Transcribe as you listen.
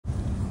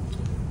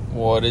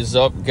What is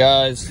up,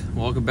 guys?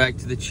 Welcome back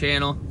to the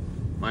channel.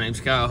 My name's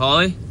Kyle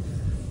Hawley,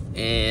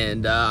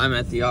 and I'm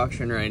at the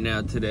auction right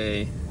now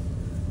today.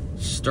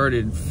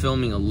 Started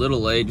filming a little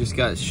late, just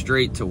got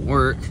straight to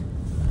work.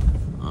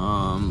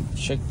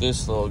 Check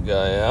this little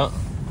guy out.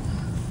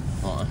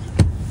 Hold on.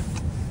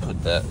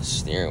 Put that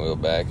steering wheel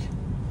back.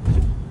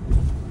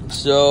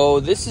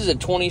 So this is a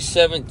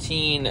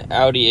 2017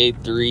 Audi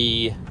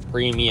A3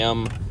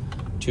 Premium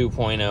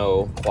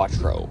 2.0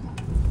 Quattro.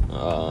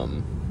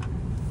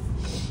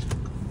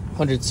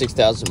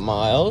 106,000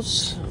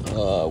 miles,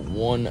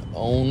 one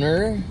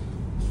owner.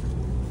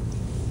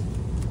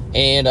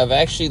 And I've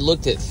actually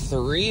looked at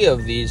 3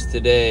 of these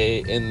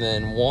today, and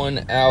then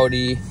one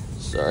Audi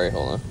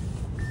Q5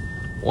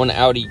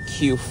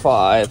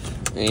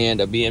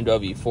 and a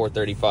BMW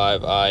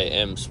 435i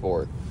M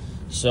Sport.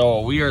 So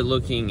we are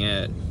looking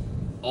at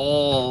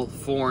all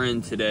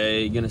foreign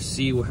today, gonna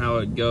see how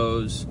it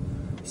goes,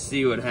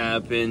 see what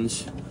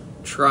happens,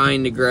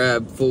 trying to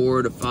grab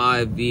 4 to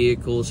 5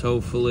 vehicles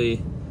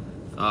hopefully.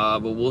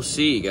 But we'll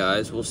see,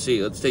 guys, we'll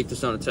see. Let's take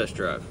this on a test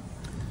drive.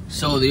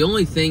 So the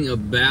only thing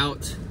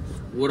about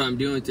what I'm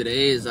doing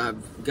today is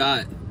I've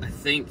got, I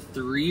think,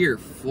 3 or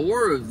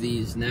 4 of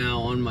these now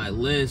on my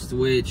list,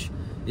 which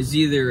is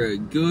either a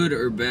good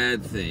or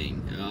bad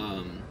thing.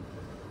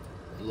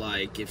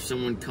 Like if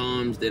someone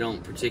comes, they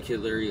don't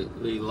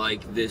particularly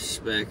like this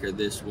spec or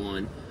this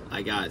one,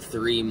 I got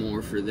 3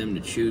 more for them to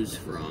choose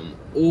from.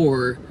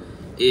 Or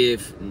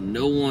if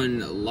no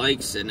one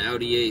likes an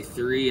Audi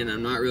A3 and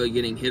I'm not really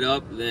getting hit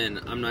up, then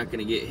I'm not going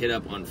to get hit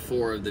up on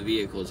 4 of the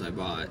vehicles I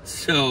bought.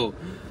 So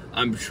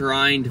I'm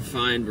trying to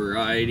find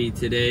variety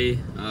today,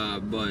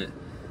 but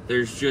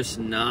there's just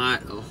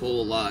not a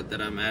whole lot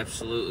that I'm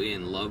absolutely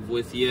in love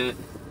with yet.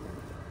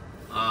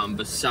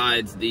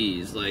 Besides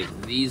these, like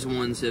these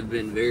ones have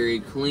been very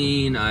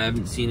clean. I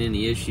haven't seen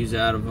any issues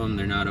out of them.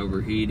 They're not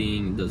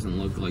overheating. It doesn't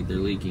look like they're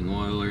leaking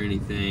oil or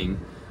anything.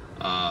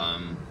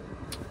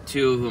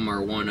 2 of them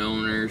are one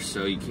owner,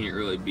 so you can't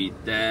really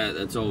beat that.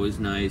 That's always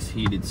nice.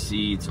 Heated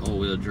seats,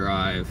 all-wheel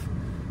drive.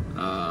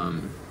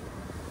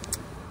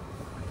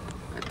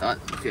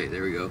 Okay,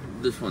 there we go.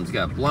 This one's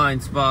got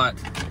blind spot,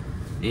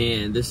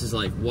 and this is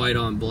like white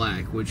on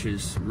black, which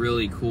is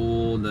really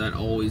cool. That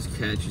always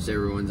catches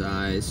everyone's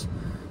eyes.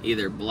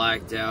 Either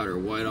blacked out or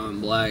white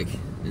on black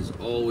is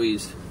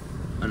always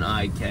an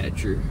eye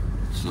catcher.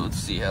 So let's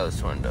see how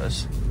this one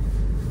does.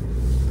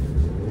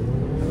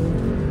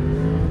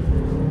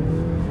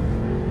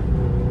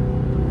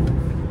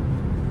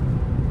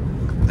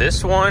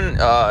 This one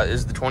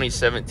is the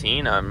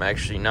 2017. I'm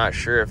actually not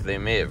sure if they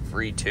may have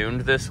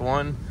retuned this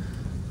one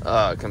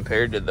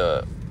compared to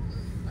the,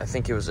 I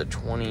think it was a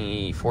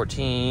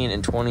 2014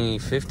 and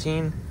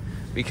 2015,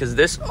 because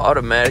this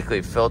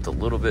automatically felt a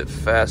little bit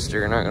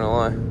faster, not gonna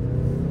lie.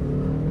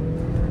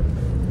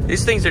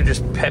 These things are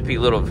just peppy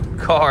little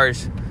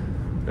cars.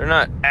 They're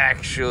not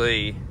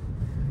actually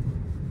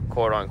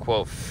quote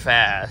unquote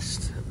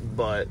fast,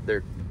 but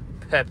they're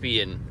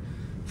peppy and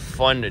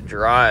fun to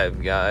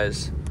drive,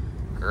 guys.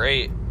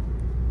 Great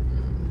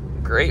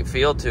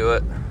feel to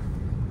it.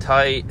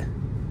 Tight.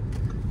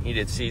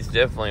 Heated seats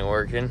definitely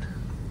working.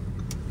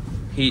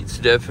 Heat's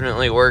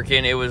definitely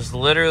working. It was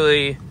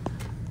literally,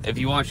 if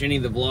you watch any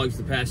of the vlogs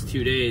the past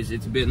 2 days,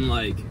 it's been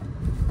like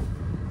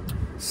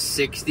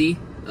 60,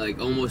 like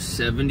almost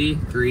 70.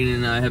 Karina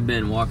and I have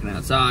been walking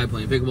outside,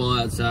 playing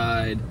pickleball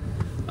outside,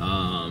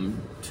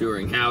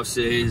 touring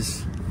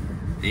houses,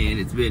 and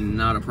it's been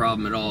not a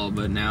problem at all.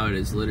 But now it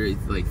is literally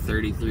like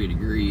 33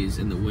 degrees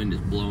and the wind is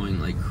blowing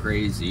like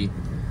crazy.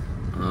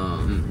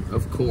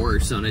 Of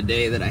course, on a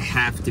day that I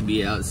have to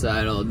be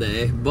outside all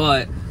day,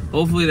 but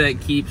hopefully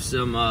that keeps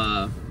some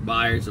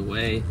buyers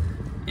away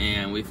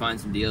and we find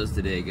some deals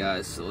today,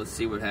 guys. So let's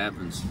see what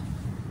happens.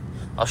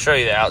 I'll show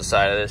you the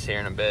outside of this here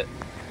in a bit.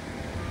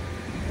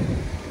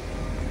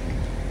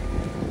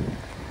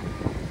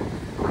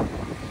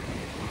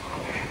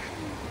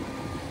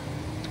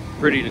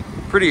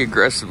 Pretty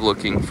aggressive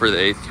looking for the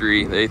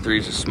A3. The A3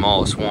 is the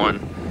smallest one,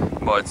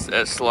 but it's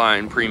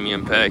S-Line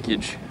premium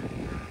package.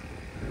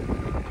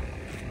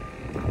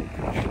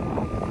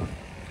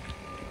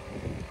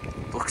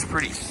 Looks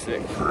pretty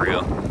sick for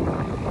real.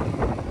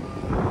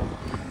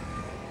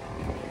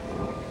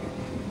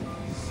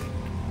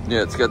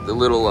 Yeah, it's got the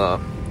little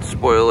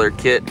spoiler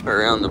kit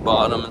around the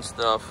bottom and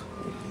stuff.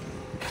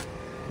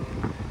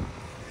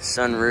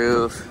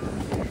 Sunroof.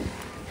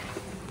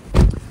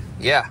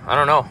 Yeah, I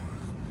don't know.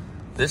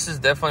 This is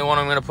definitely one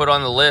I'm going to put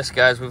on the list,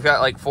 guys. We've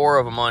got like 4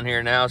 of them on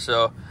here now,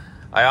 so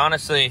I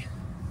honestly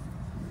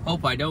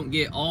hope I don't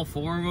get all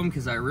 4 of them,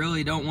 because I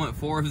really don't want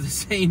 4 of the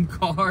same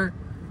car.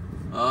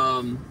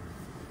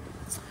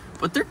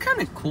 But they're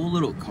kind of cool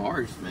little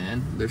cars,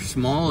 man. They're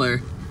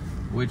smaller,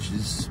 which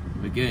is,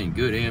 again,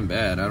 good and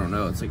bad. I don't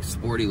know. It's like a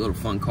sporty little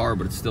fun car,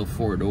 but it's still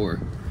 4-door.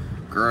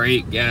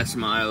 Great gas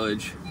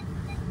mileage.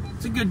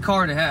 It's a good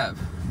car to have.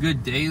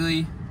 Good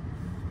daily.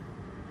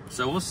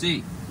 So we'll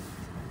see.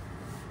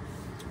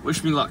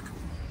 Wish me luck.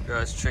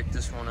 Guys, check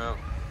this one out.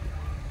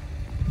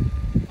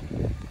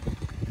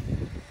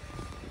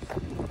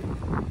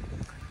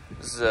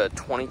 This is a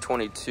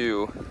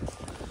 2022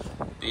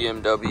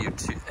 BMW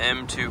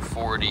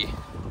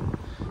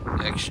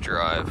M240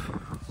 X-Drive.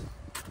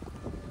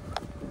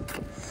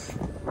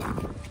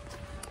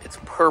 It's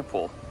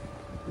purple.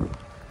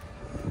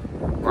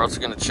 We're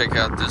also gonna check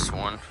out this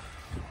one.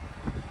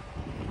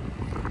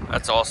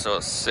 That's also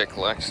a sick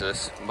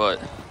Lexus,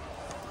 but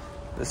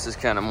this is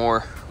kind of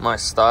more my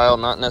style,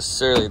 not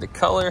necessarily the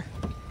color.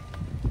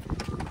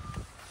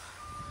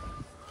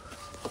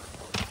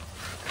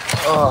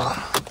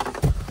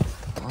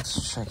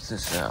 Let's check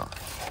this out.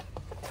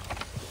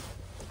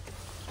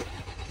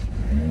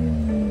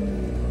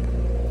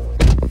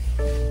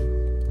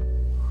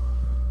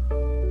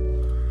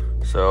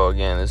 So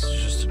again, this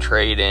is just a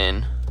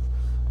trade-in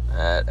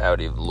at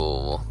Audi of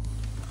Louisville.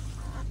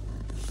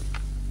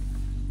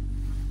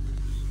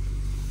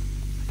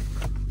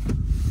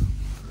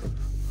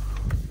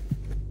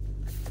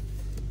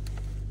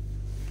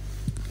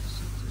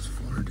 This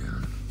floor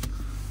down.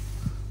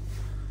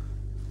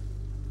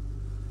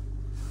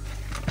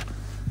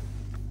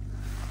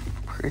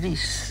 Pretty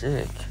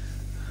sick.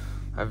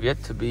 I've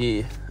yet to be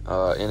in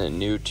a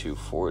new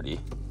 240.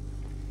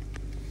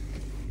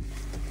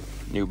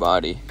 New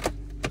body.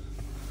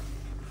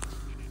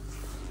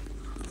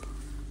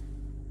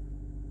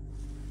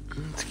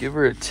 Let's give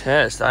her a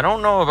test. I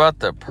don't know about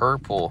the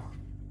purple.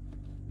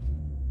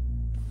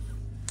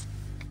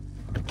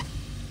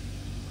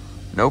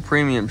 No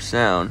premium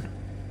sound.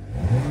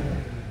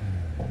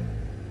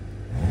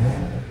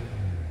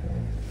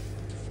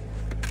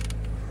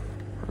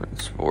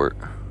 Sport.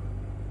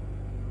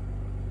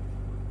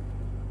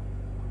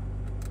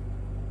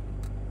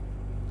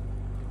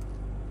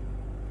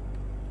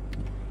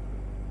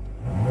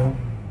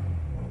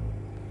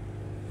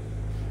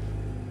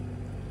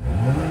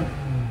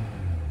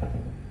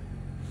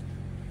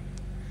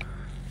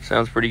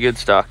 Sounds pretty good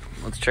stock.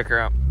 Let's check her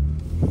out.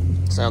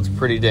 Sounds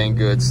pretty dang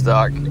good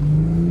stock.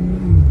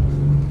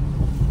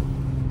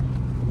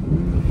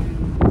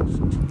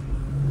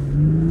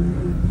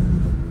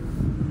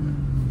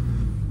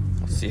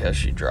 Let's see how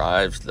she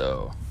drives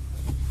though.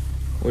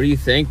 What do you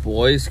think,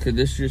 boys? Could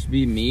this just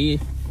be me?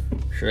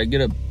 Should I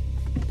get a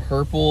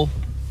purple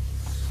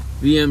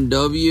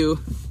BMW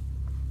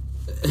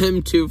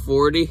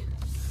M240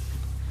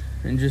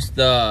 and just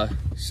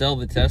sell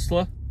the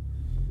Tesla?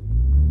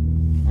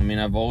 I mean,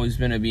 I've always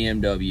been a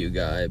BMW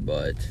guy,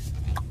 but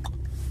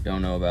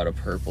don't know about a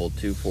purple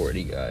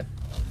 240 guy.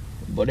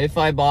 But if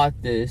I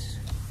bought this,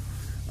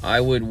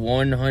 I would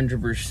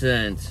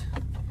 100%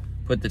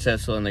 put the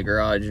Tesla in the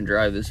garage and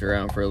drive this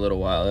around for a little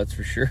while, that's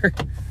for sure.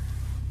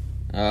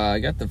 I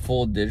got the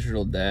full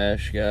digital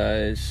dash,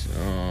 guys.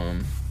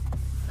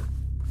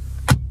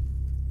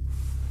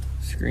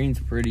 Screen's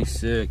pretty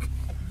sick.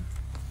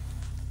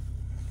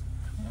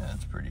 Yeah,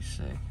 that's pretty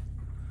sick.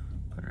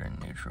 Put her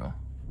in neutral.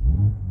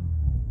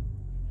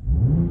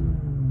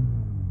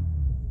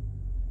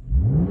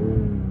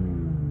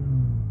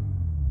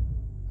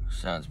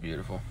 Sounds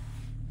beautiful.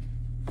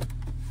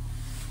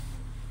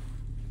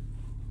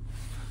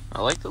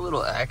 I like the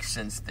little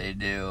accents they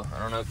do. I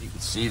don't know if you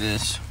can see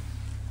this.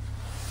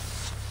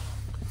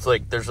 It's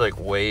like there's like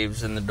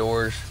waves in the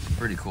doors.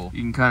 Pretty cool.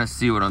 You can kind of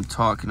see what I'm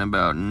talking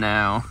about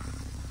now.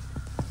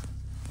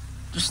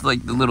 Just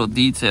like the little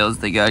details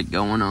they got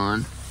going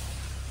on.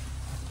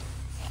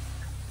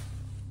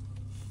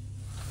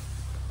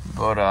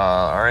 But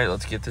all right,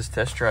 let's get this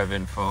test drive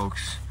in,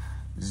 folks.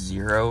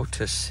 0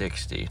 to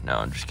 60. No,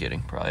 I'm just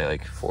kidding. Probably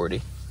like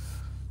 40.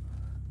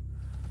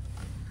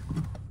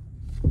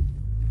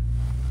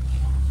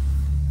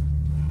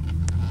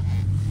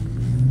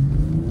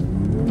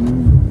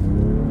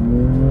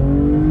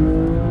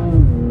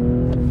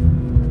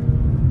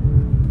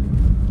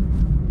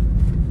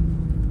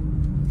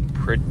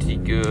 Pretty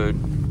good.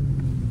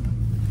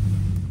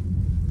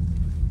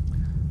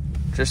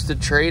 Just a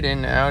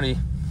trade-in Audi.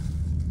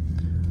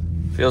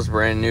 Feels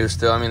brand new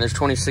still. I mean, there's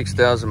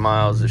 26,000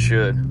 miles. It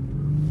should.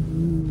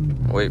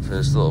 Wait for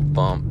this little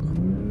bump.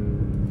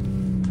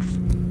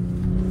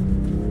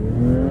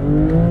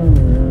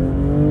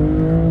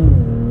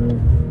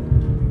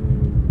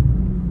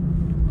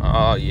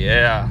 Oh,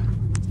 yeah.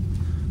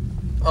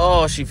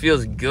 Oh, she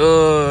feels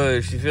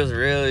good. She feels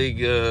really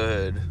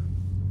good.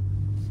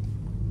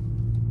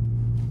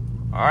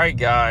 All right,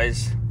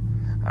 guys.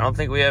 I don't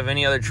think we have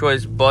any other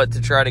choice but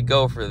to try to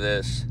go for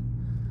this.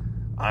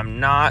 I'm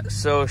not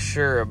so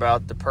sure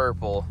about the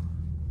purple,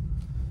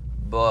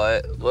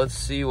 but let's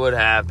see what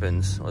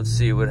happens. Let's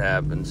see what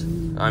happens.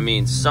 I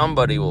mean,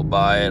 somebody will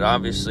buy it.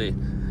 Obviously,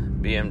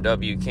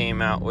 BMW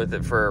came out with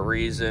it for a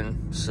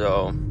reason,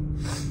 so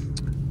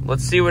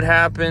let's see what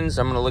happens.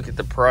 I'm gonna look at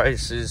the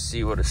prices,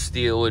 see what a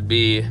steal would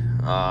be,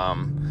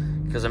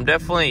 because I'm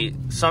definitely,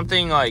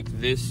 something like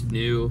this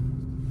new,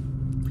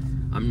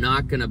 I'm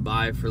not gonna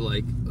buy for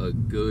like a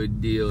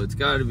good deal. It's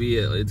gotta be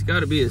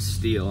a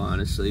steal,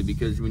 honestly,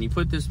 because when you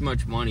put this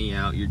much money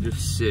out, you're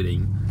just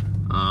sitting.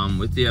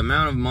 With the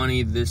amount of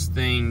money this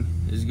thing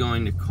is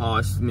going to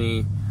cost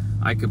me,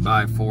 I could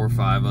buy 4 or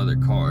 5 other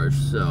cars,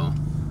 so,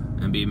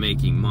 and be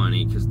making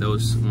money, because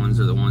those ones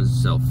are the ones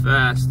that sell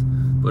fast.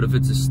 But if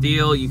it's a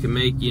steel, you can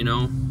make, you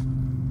know,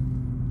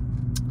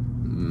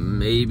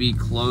 maybe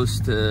close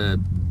to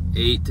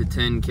 8 to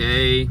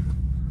 10K.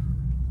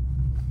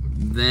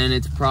 Then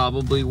it's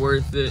probably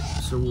worth it.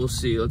 So we'll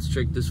see. Let's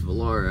check this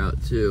Velar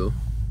out too.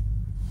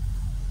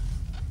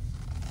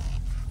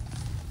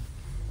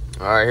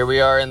 All right, here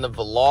we are in the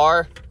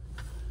Velar.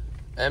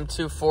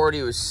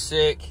 M240 was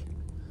sick.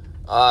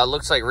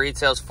 Looks like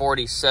retail's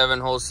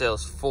 47,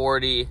 wholesale's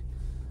 40.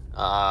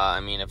 I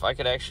mean, if I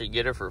could actually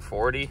get it for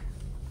 40,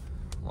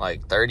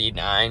 like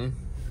 39,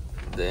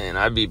 then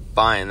I'd be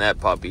buying that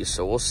puppy.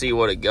 So we'll see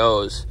what it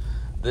goes.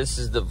 This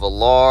is the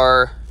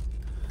Velar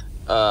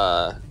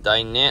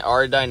R-Dynamic.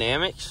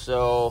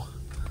 So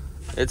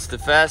it's the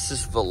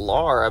fastest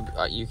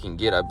Velar you can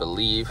get, I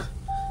believe.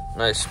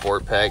 Nice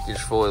sport package,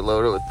 fully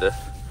loaded with the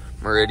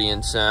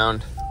Meridian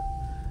sound.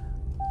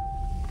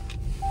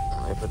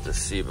 Let me put the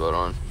seatbelt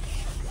on.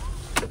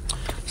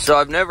 So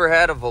I've never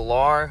had a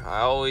Velar.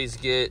 I always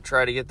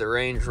try to get the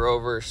Range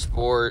Rover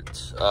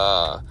Sport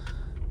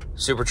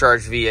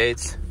supercharged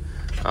V8s.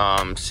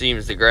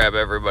 Seems to grab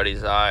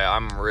everybody's eye.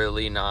 I'm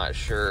really not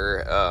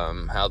sure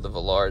how the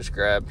Velars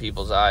grab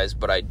people's eyes,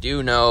 but I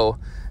do know,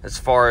 as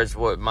far as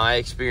what my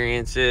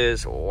experience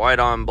is, white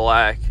on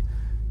black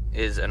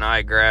is an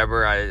eye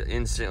grabber. I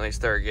instantly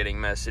start getting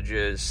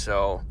messages,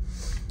 so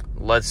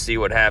let's see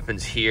what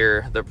happens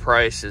here. The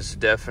price is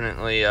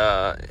definitely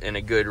in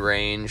a good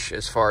range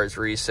as far as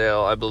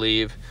resale, I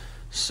believe.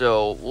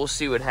 So we'll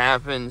see what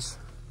happens.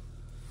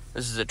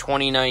 This is a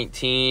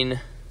 2019,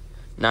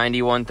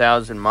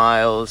 91,000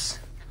 miles.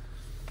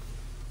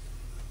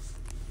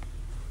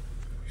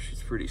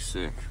 She's pretty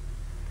sick.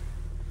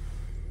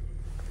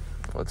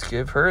 Let's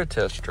give her a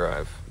test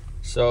drive.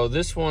 So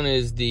this one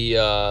is the,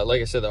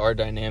 like I said, the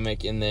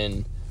R-Dynamic, and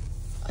then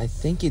I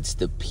think it's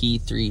the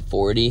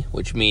P340,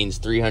 which means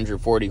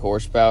 340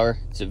 horsepower.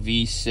 It's a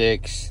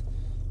V6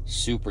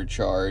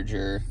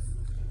 supercharger,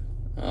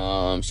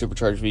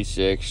 supercharged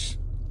V6.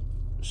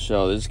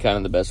 So this is kind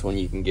of the best one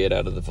you can get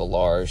out of the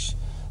Velars.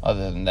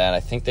 Other than that,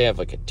 I think they have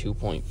like a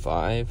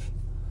 2.5.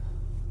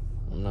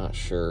 I'm not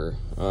sure.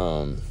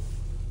 But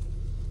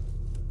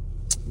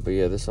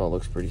yeah, this all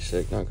looks pretty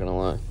sick, not gonna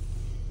lie.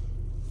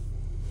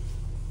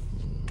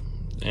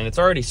 And it's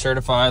already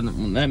certified.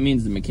 That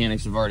means the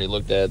mechanics have already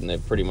looked at it and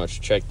they've pretty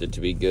much checked it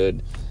to be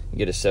good. You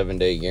get a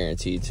 7-day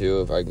guarantee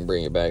too if I can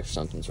bring it back if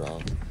something's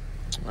wrong.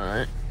 All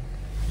right,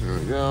 here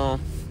we go.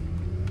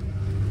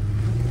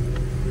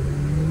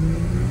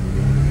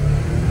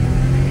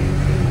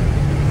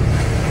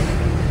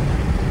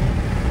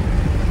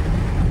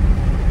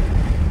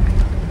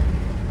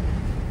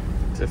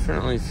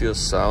 Definitely feels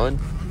solid.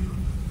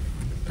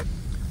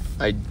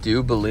 I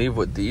do believe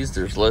with these,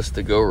 there's less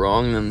to go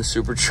wrong than the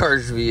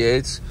supercharged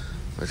V8s,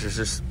 which is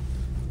just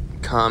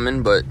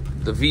common, but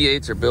the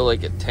V8s are built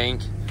like a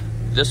tank.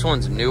 This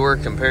one's newer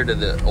compared to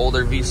the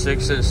older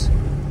V6s.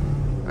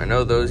 I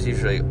know those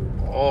usually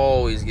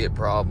always get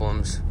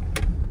problems.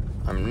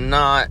 I'm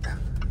not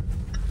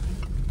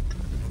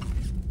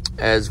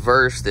as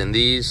versed in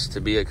these,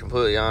 to be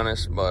completely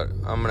honest, but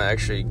I'm gonna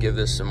actually give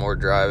this some more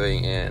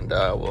driving and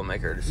we'll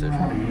make our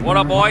decision. What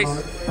up, boys?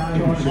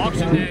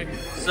 Auction day.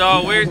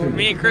 So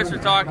me and Chris are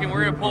talking.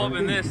 We're gonna pull up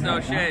in this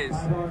O'Shea's.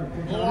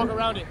 We'll walk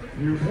around it.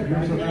 This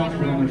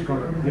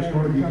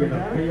car you get a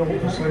hail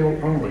to sale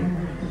only.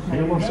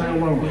 Hail to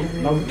sale only.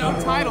 No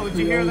title. Did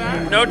you hear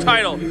that? No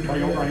title.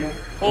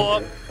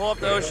 Pull up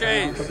the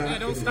O'Shea's. Yeah,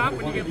 don't stop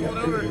when you get pulled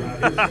over.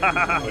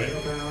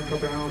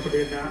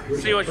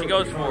 See what she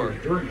goes for.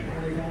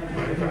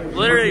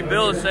 Literally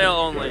bill of sale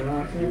only.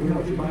 Around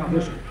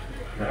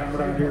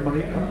here,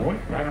 money.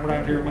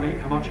 Around here, money.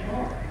 How much?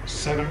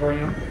 7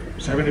 grand.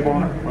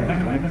 71. Wait,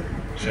 that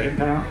same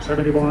town.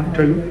 71.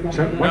 2.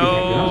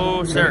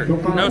 No, sir.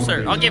 No,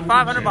 sir. I'll get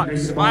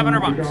 $500.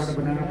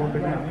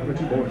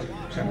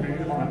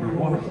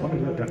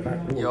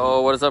 $500.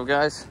 Yo, what is up,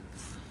 guys?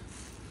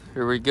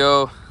 Here we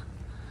go.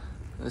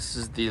 This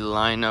is the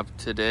lineup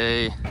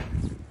today.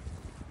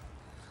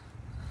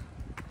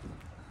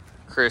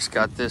 Chris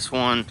got this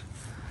one.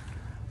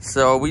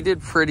 So we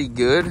did pretty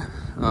good.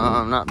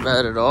 Not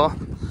bad at all.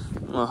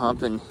 I'm gonna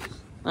hop in.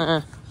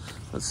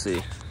 Let's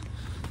see.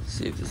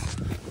 See if this.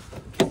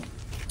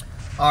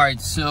 All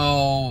right,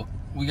 so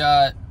we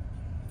got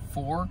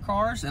 4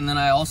 cars, and then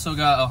I also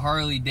got a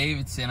Harley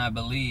Davidson, I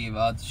believe.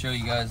 I'll have to show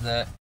you guys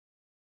that.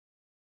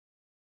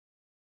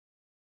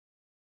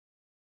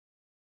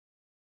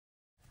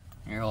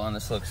 Here, hold on.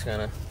 This looks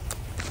kind of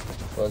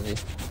fuzzy.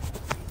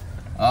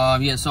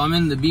 Yeah, so I'm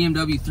in the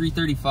BMW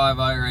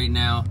 335i right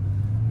now.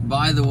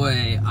 By the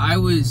way, I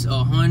was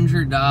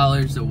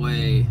 $100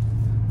 away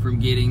from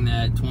getting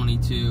that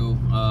 22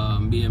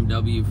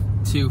 BMW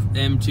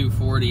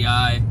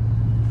M240i.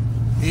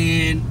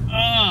 And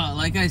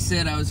like I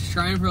said, I was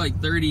trying for like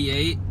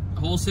 38.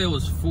 Wholesale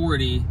was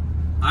 40.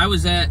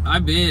 I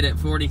bid at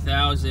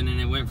 40,000 and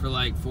it went for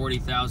like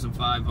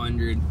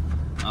 40,500.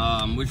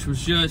 Which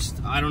was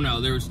just, I don't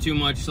know, there was too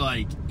much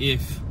like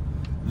if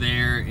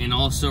there, and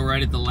also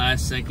right at the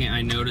last second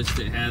I noticed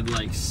it had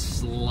like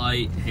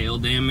slight hail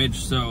damage,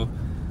 so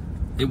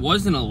It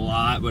wasn't a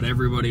lot, but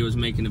everybody was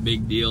making a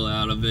big deal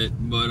out of it.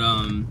 But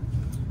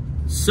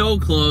so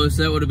close.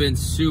 That would have been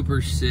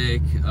super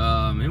sick.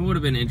 It would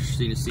have been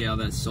interesting to see how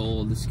that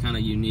sold. It's kind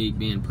of unique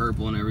being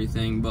purple and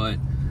everything, but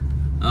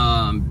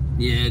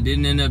yeah, it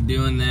didn't end up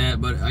doing that.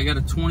 But I got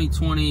a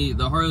 2020,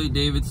 the Harley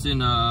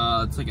Davidson,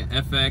 it's like a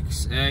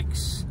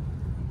FXX,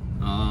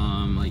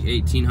 like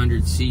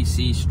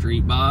 1800cc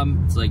Street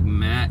Bob. It's like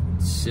matte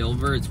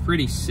silver. It's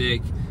pretty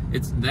sick.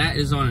 That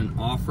is on an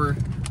offer.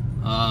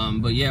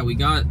 But yeah, we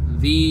got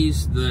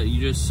these that you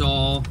just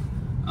saw.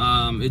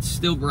 It's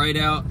still bright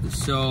out,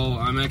 so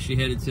I'm actually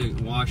headed to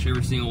wash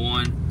every single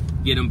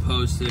one, get them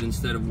posted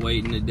instead of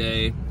waiting a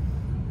day.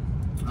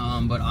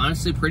 But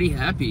honestly, pretty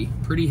happy.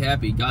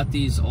 Got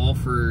these all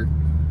for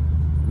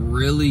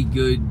really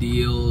good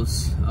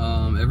deals.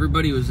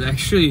 Everybody was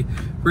actually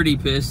pretty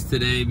pissed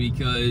today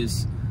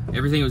because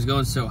everything was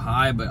going so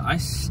high, but I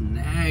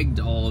snagged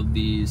all of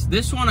these.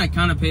 This one I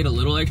kind of paid a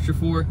little extra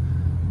for,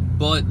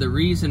 but the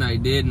reason I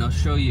did, and I'll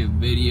show you a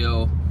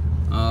video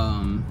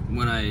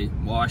when I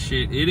wash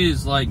it, it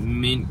is like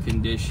mint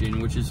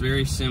condition, which is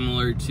very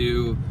similar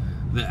to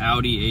the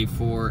Audi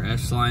A4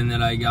 S-Line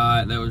that I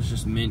got. That was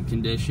just mint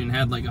condition,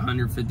 had like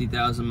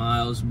 150,000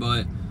 miles,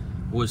 but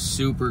was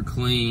super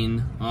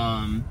clean.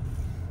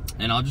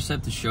 And I'll just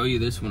have to show you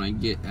this when I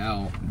get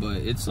out, but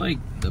it's like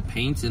the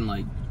paint's in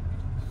like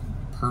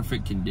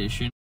perfect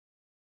condition.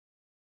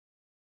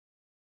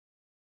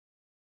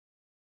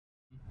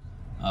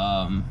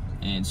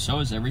 And so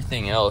is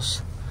everything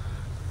else.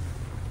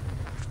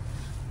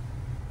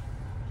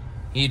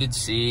 Heated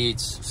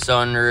seats,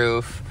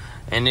 sunroof,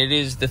 and it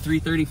is the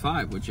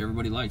 335, which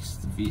everybody likes.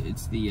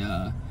 It's the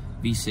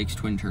V6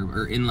 twin turbo,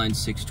 or inline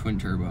 6 twin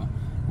turbo,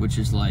 which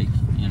is like,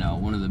 you know,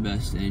 one of the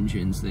best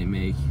engines they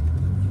make.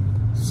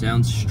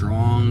 Sounds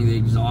strong, the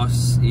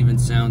exhaust even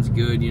sounds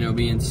good, you know,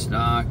 being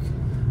stock.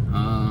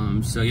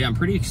 So yeah, I'm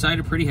pretty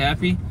excited, pretty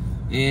happy,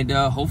 and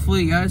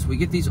hopefully, guys, we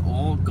get these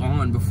all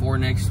gone before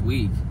next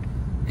week,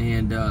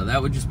 and that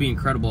would just be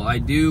incredible. I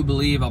do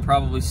believe I'll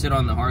probably sit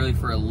on the Harley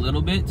for a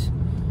little bit,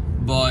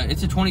 but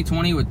it's a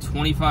 2020 with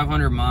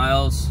 2,500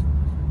 miles,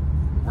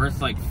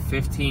 worth like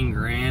 15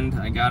 grand.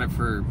 I got it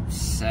for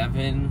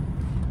 7.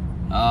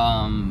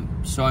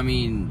 So I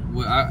mean,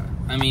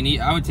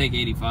 I would take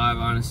 85,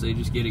 honestly,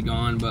 just get it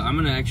gone. But I'm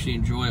gonna actually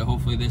enjoy it.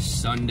 Hopefully this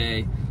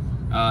Sunday,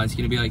 it's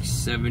gonna be like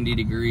 70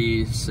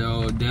 degrees,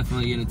 so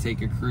definitely gonna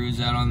take a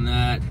cruise out on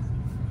that.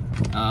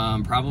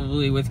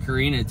 Probably with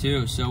Karina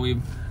too. So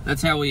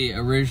that's how we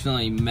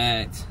originally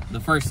met. The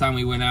first time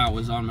we went out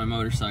was on my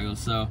motorcycle,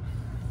 so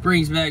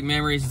brings back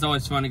memories. It's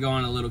always fun to go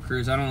on a little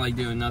cruise. I don't like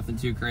doing nothing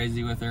too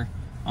crazy with her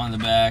on the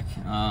back,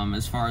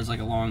 as far as like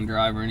a long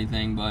drive or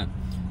anything, but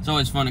it's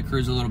always fun to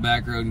cruise a little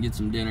back road and get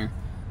some dinner.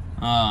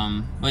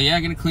 But yeah,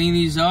 gonna clean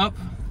these up.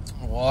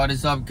 What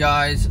is up,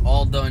 guys?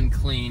 All done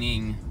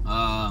cleaning.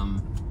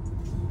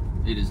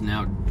 It is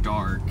now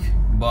dark,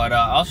 but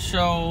I'll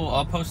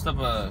post up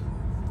a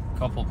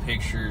couple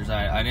pictures.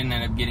 I didn't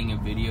end up getting a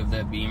video of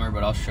that Beamer,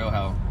 but I'll show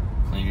how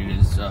clean it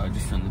is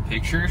just from the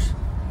pictures,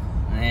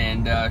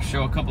 and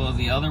show a couple of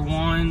the other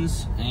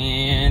ones.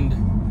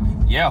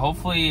 And yeah,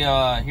 hopefully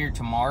here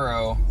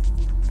tomorrow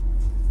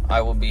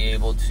I will be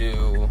able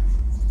to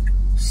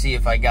see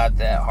if I got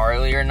that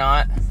Harley or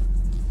not.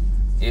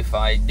 If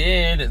I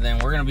did, then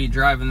we're gonna be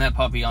driving that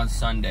puppy on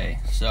Sunday,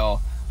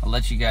 so I'll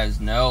let you guys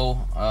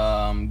know.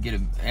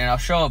 And I'll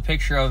show a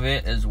picture of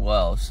it as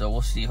well, so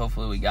we'll see.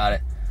 Hopefully we got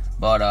it.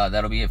 But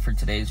that'll be it for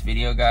today's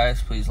video,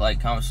 guys. Please like,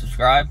 comment,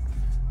 subscribe,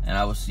 and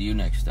I will see you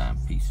next time.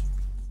 Peace.